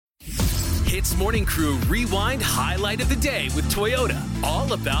HITZ Morning Crew Rewind Highlight of the Day with Toyota.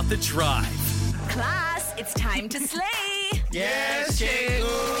 All about the drive. Class, it's time to slay. Yes,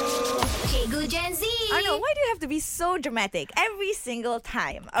 Cikgu. Cikgu Gen Z. I know, why do you have to be so dramatic every single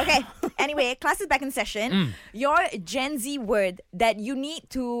time? Okay, anyway, class is back in session. Your Gen Z word that you need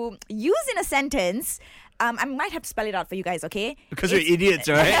to use in a sentence, I might have to spell it out for you guys, okay? Because you're idiots,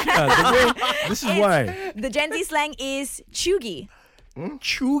 right? This is why. The Gen Z slang is Cheugy.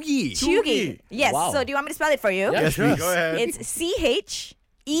 Cheugy. Cheugy. Yes, Wow. so do you want me to spell it for you? Yes, Sure. please. Go ahead. It's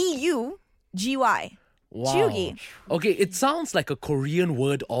Cheugy. Wow. Cheugy. Okay, it sounds like a Korean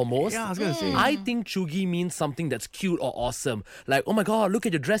word almost. Yeah, I was going to say. I think cheugy means something that's cute or awesome. Like, oh my god, look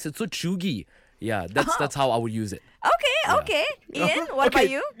at your dress, it's so cheugy. Yeah, that's how I would use it. Okay. Ian, what about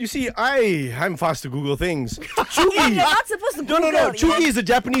you? You see, I'm fast to Google things. Ian, Cheugy. you're not supposed to No. Google. Cheugy Ian. is a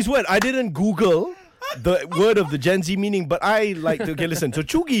Japanese word. I didn't Google the word of the Gen Z meaning, but I like to, okay, listen. So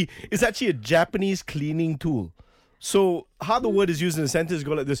cheugy is actually a Japanese cleaning tool. So how the word is used in a sentence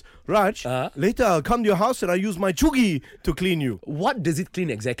go like this. Raj, later I'll come to your house and I'll use my cheugy to clean you. What does it clean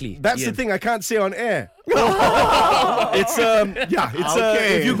exactly? That's Ian? the thing I can't say on air. It's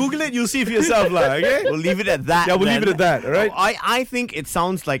Okay. if you Google it, you'll see for yourself, lah. Okay. We'll leave it at that. Yeah, we'll then. leave it at that, all right? I think it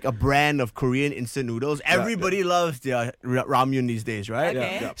sounds like a brand of Korean instant noodles. Everybody loves their ramyun these days, right?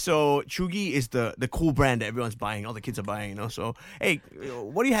 Okay. Yeah. So Cheugy is the cool brand that everyone's buying. All the kids are buying, you know. So hey,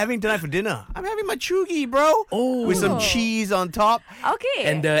 what are you having tonight for dinner? I'm having my Cheugy, bro. Oh. With some cheese on top. Okay.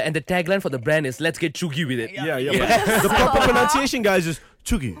 And the tagline for the brand is "Let's get cheugy with it." Yeah. But the proper pronunciation, guys, is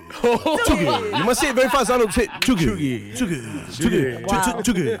cheugy. Cheugy. You must say it very fast. I don't say cheugy. Cheugy. Wow.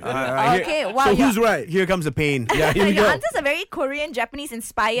 Cheugy. Okay, wow. So who's right? Here comes the pain. Yeah, here we Your go. answers are very Korean, Japanese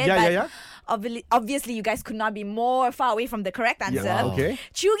inspired. Yeah. Obviously, you guys could not be more far away from the correct answer. Wow. Okay.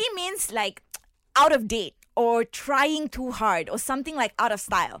 Cheugy means like out of date or trying too hard or something like out of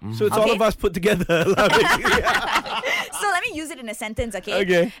style. So it's all Okay? of us put together. So let me use it in a sentence, okay?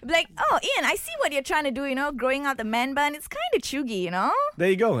 Okay. Be like, oh, Ian, I see what you're trying to do, growing out the man bun. It's kind of cheugy, There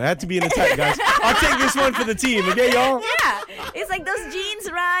you go. It had to be an attack, guys. I'll take this one for the team, okay, y'all? Yeah. It's like those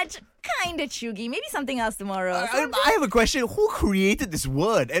jeans, Raj. Kind of cheugy. Maybe something else tomorrow. I have a question. Who created this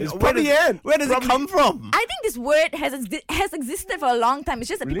word? And It's probably Ian. where does it come from? I think this word has existed for a long time. It's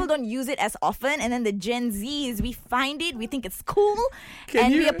just that people don't use it as often. And then the Gen Zs, we find it, we think it's cool,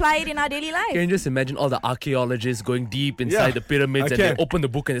 and we apply it in our daily life. Can you just imagine all the archaeologists going deep inside the pyramids I and they can. open the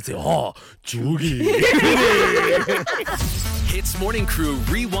book and they say, "Oh, cheugy." HITZ Morning Crew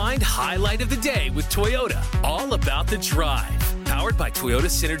Rewind Highlight of the Day with Toyota. All about the drive. Powered by Toyota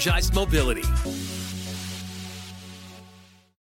Synergized Mobility.